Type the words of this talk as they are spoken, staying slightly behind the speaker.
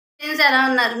Friends ఎలా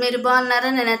ఉన్నారు? మీరు బాగున్నారా?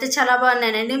 నేనైతే చాలా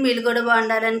బాగున్నానండి. మీరు కూడా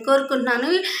బాగుండాలని కోరుకుంటున్నాను.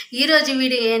 ఈరోజు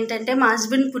వీడియో ఏంటంటే మా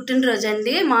హస్బెండ్ పుట్టినరోజు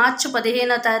అండి. మార్చి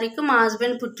 15వ తారీఖు మా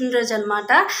హస్బెండ్ పుట్టినరోజు అనమాట.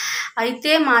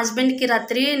 అయితే మా హస్బెండ్కి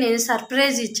రాత్రి నేను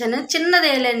సర్ప్రైజ్ ఇచ్చాను.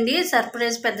 చిన్నదేలండి,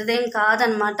 సర్ప్రైజ్ పెద్దదేం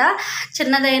కాదనమాట.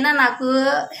 చిన్నదైనా నాకు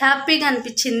హ్యాపీగా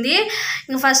అనిపించింది.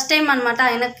 ఇంకా ఫస్ట్ టైం అనమాట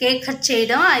ఆయన కేక్ కట్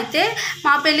చేయడం. అయితే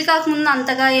మా పెళ్లి కాకముందు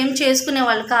అంతగా ఏం చేసుకునే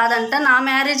వాళ్ళు కాదంట. నా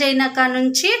మ్యారేజ్ అయినాక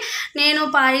నుంచి నేను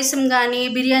పాయసం కానీ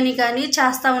బిర్యానీ కానీ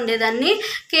చేస్తూ ఉండేదాన్ని.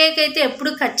 కేక్ అయితే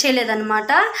ఎప్పుడు కట్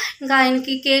చేయలేదన్నమాట. ఇంకా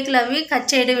ఆయనకి కేకులు అవి కట్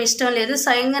చేయడం ఇష్టం లేదు.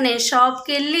 స్వయంగా నేను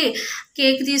షాప్కి వెళ్ళి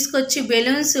కేక్ తీసుకొచ్చి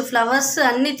బెలూన్స్ ఫ్లవర్స్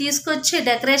అన్నీ తీసుకొచ్చి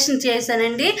డెకరేషన్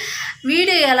చేశానండి.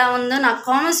 వీడియో ఎలా ఉందో నాకు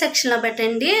కామెంట్ సెక్షన్లో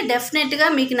పెట్టండి. డెఫినెట్గా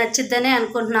మీకు నచ్చిద్దనే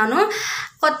అనుకుంటున్నాను.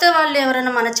 కొత్త వాళ్ళు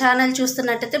ఎవరైనా మన ఛానల్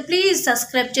చూస్తున్నట్టయితే ప్లీజ్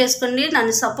సబ్స్క్రైబ్ చేసుకోండి,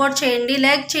 నన్ను సపోర్ట్ చేయండి,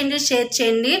 లైక్ చేయండి, షేర్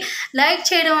చేయండి. లైక్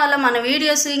చేయడం వల్ల మన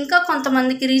వీడియోస్ ఇంకా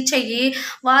కొంతమందికి రీచ్ అయ్యి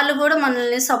వాళ్ళు కూడా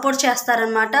మనల్ని సపోర్ట్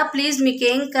చేస్తారనమాట. ప్లీజ్ మీకు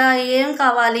ఏం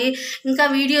కావాలి, ఇంకా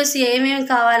వీడియోస్ ఏమేమి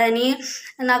కావాలని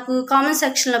నాకు కామెంట్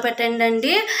సెక్షన్లో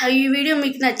పెట్టండి. ఈ వీడియో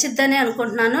మీకు నచ్చిద్దని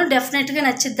అనుకుంటున్నాను. డెఫినెట్గా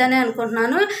నచ్చిద్దని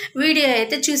అనుకుంటున్నాను. వీడియో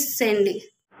అయితే చూసేయండి.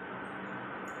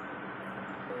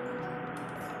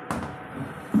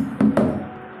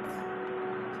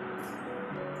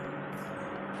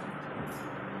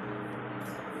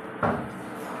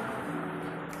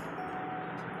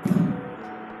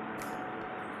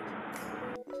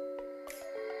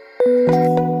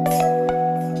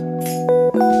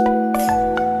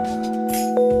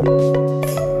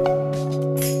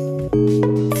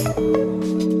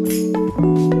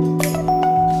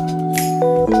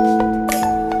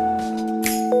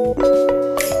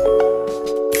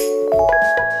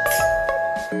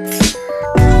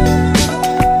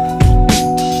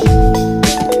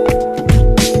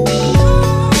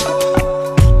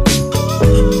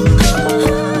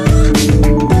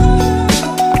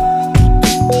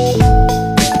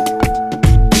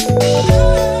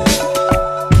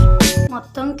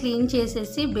 క్లీన్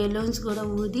చేసేసి బెలూన్స్ కూడా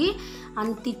ఊది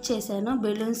అంటించేసాను.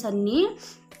 బెలూన్స్ అన్నీ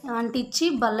అంటించి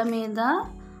బల్ల మీద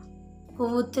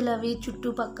కొవ్వొత్తులు అవి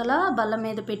చుట్టుపక్కల బల్ల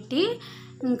మీద పెట్టి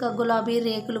ఇంకా గులాబీ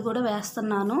రేకులు కూడా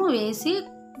వేస్తున్నాను. వేసి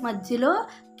మధ్యలో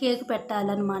కేక్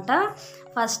పెట్టాలన్నమాట.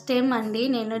 ఫస్ట్ టైం అండి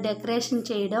నేను డెకరేషన్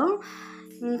చేయడం.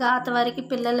 ఇంకా అంతవరకు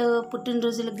పిల్లలు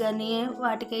పుట్టినరోజులకు కానీ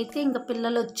వాటికైతే ఇంకా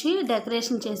పిల్లలు వచ్చి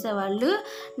డెకరేషన్ చేసేవాళ్ళు.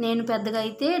 నేను పెద్దగా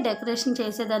అయితే డెకరేషన్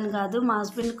చేసేదాన్ని కాదు. మా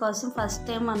హస్బెండ్ కోసం ఫస్ట్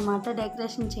టైం అనమాట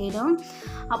డెకరేషన్ చేయడం.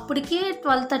 అప్పటికి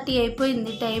 12:30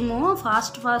 అయిపోయింది టైము.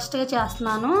 ఫాస్ట్గా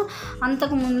చేస్తున్నాను.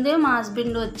 అంతకుముందే మా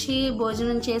హస్బెండ్ వచ్చి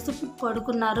భోజనం చేసి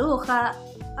పడుకున్నారు. ఒక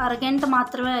అరగంట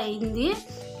మాత్రమే అయింది.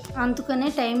 అందుకనే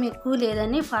టైం ఎక్కువ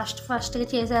లేదని ఫాస్ట్గా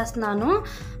చేసేస్తున్నాను.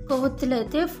 కొవ్వొత్తులు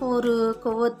అయితే 4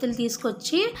 కొవ్వొత్తులు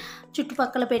తీసుకొచ్చి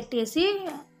చుట్టుపక్కల పెట్టేసి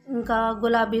ఇంకా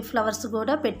గులాబీ ఫ్లవర్స్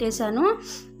కూడా పెట్టేశాను.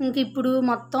 ఇంక ఇప్పుడు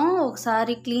మొత్తం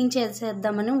ఒకసారి క్లీన్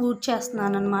చేసేద్దామని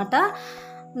ఊడ్చేస్తున్నాను అనమాట.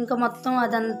 ఇంకా మొత్తం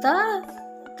అదంతా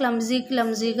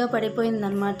క్లమ్జీగా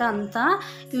పడిపోయిందనమాట అంతా.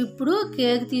 ఇప్పుడు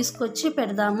కేక్ తీసుకొచ్చి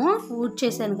పెడదాము.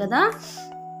 ఊడ్చేసాను కదా.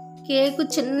 కేకు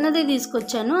చిన్నది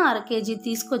తీసుకొచ్చాను, 1/2 kg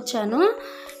తీసుకొచ్చాను.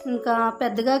 ఇంకా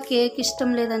పెద్దగా కేక్ ఇష్టం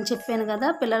లేదని చెప్పాను కదా,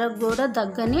 పిల్లలకు కూడా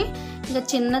దగ్గని ఇంకా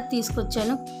చిన్నది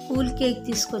తీసుకొచ్చాను. కూల్ కేక్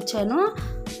తీసుకొచ్చాను,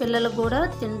 పిల్లలు కూడా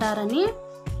తింటారని.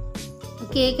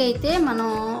 కేక్ అయితే మనం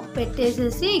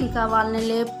పెట్టేసేసి ఇంకా వాళ్ళని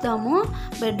లేపుతాము.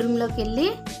 బెడ్రూమ్లోకి వెళ్ళి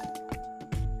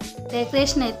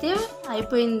డెకరేషన్ అయితే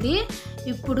అయిపోయింది.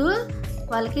 ఇప్పుడు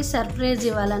వాళ్ళకి సర్ప్రైజ్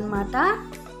ఇవ్వాలన్నమాట.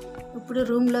 ఇప్పుడు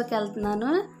రూమ్లోకి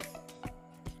వెళ్తున్నాను.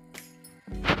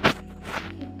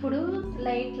 ఇప్పుడు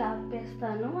లైట్లు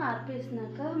ఆర్పేస్తాను.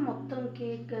 ఆర్పేసినాక మొత్తం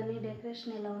కేక్ కానీ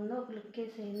డెకరేషన్ ఎలా ఉందో ఒక లుక్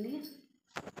వేసేయండి.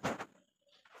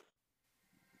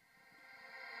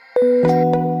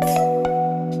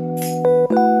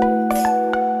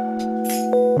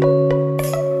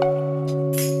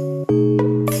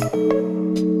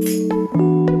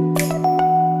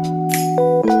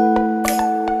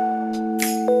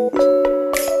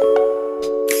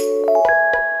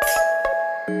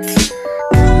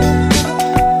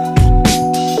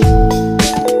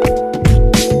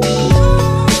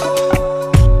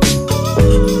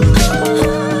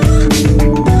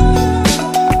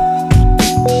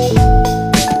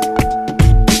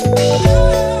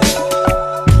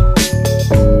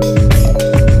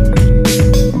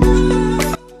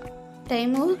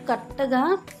 కరెక్ట్గా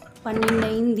 12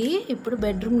 అయింది. ఇప్పుడు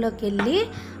బెడ్రూమ్లోకి వెళ్ళి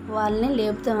వాళ్ళని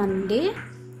లేపుతామండి.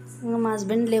 ఇంకా మా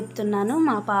హస్బెండ్ లేపుతున్నాను.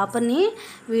 మా పాపని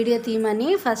వీడియో తీయమని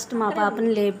ఫస్ట్ మా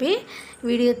పాపని లేపి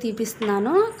వీడియో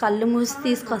తీపిస్తున్నాను. కళ్ళు మూసి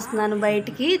తీసుకొస్తున్నాను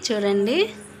బయటికి. చూడండి.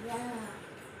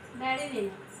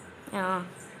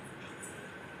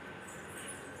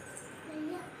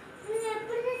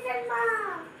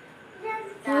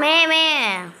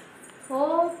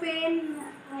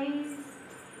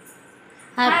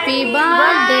 Happy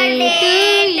birthday to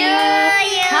you,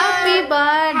 happy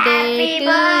birthday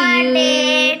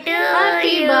to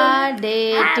you,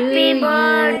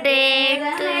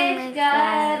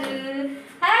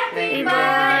 happy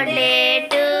birthday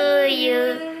to you.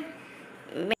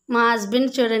 మా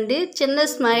హస్బెండ్ చూడండి చిన్న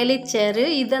స్మైల్ ఇచ్చారు.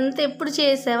 ఇదంతా ఎప్పుడు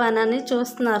చేసావని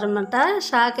చూస్తున్నారు అనమాట.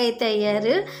 షాక్ అయితే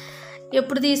అయ్యారు.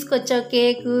 ఎప్పుడు తీసుకొచ్చావు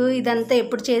కేకు, ఇదంతా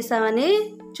ఎప్పుడు చేసావని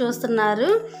చూస్తున్నారు.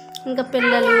 ఇంకా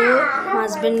పిల్లలు, మా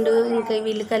హస్బెండ్ ఇంకా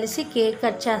వీళ్ళు కలిసి కేక్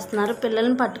కట్ చేస్తున్నారు.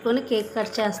 పిల్లల్ని పట్టుకొని కేక్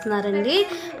కట్ చేస్తున్నారండి.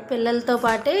 పిల్లలతో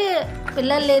పాటే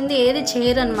పిల్లలు లేనిది ఏది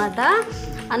చేయరు అనమాట.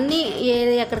 అన్నీ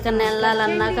ఏది ఎక్కడికన్నా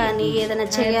వెళ్ళాలన్నా కానీ ఏదైనా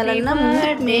చేయాలన్నా ముందు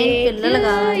మెయిన్ పిల్లలు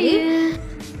కావాలి.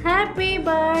 Happy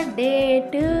birthday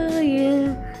to you,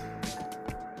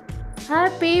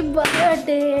 happy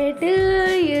birthday to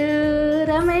you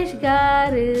Ramesh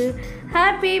గారు,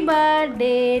 happy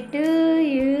birthday to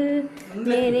you,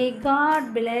 Mary God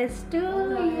bless to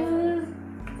you,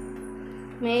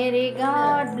 Mary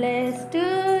God bless to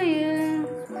you,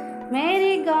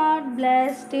 Mary God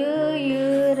bless to you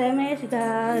Ramesh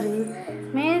గారు,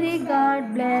 Mary God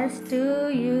bless to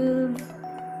you.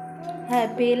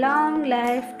 Happy long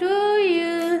life to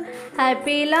you,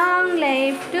 happy long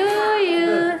life to you,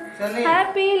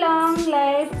 happy long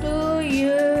life to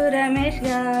you Ramesh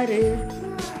garu.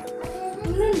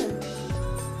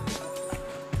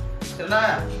 Chana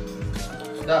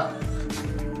da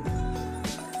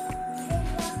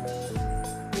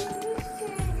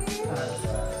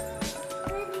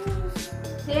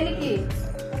deniki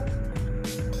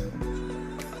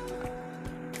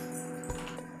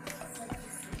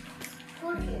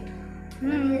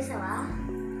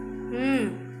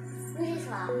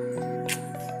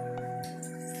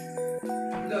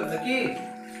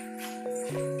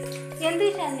ఎంత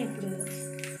ఇచ్చాను ఇప్పుడు?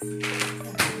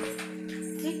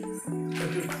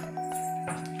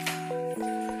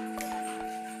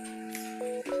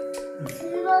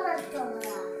 ఇదిగో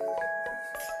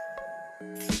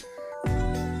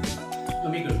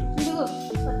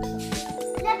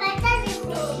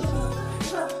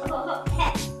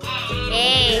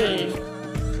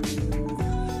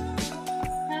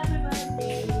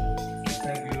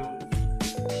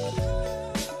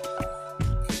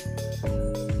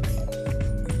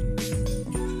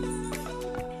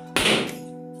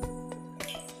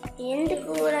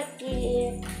ఎందుకు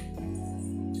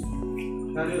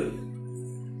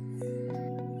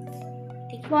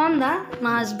బాగుందా?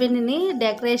 మా హస్బెండ్ని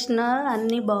decoration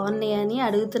అన్నీ బాగున్నాయి అని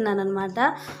అడుగుతున్నాను అనమాట.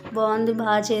 బాగుంది,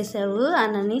 బాగా చేసావు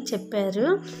అని చెప్పారు.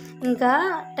 ఇంకా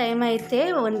టైం అయితే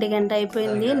 1 గంట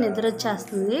అయిపోయింది, నిద్ర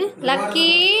వచ్చేస్తుంది. లక్కీ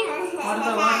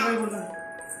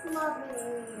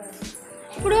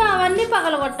ఇప్పుడు అవన్నీ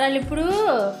పగలగొట్టాలి. ఇప్పుడు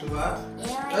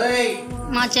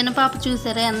మా చిన్న పాప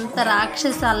చూసారా ఎంత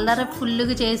రాక్షసి అల్లరి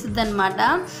ఫుల్గా చేసిద్ది అనమాట.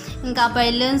 ఇంకా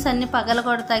బెలూన్స్ అన్ని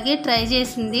పగలగొడతాకి ట్రై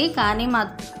చేసింది, కానీ మా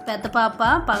పెద్ద పాప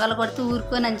పగలగొడితే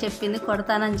ఊరుకోనని చెప్పింది,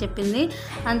 కొడతానని చెప్పింది.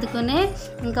 అందుకనే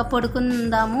ఇంకా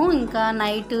పడుకుందాము, ఇంకా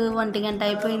నైట్ 1 గంట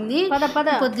అయిపోయింది,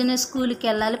 పొద్దున్నే స్కూల్కి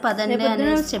వెళ్ళాలి పదండి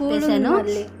అనేసి చెప్పేశాను.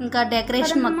 ఇంకా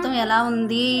డెకరేషన్ మొత్తం ఎలా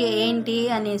ఉంది ఏంటి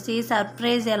అనేసి,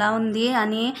 సర్ప్రైజ్ ఎలా ఉంది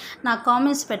అని నాకు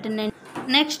కామెంట్స్ పెట్టండి.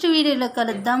 నెక్స్ట్ వీడియోలో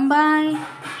కలుద్దాం. బాయ్.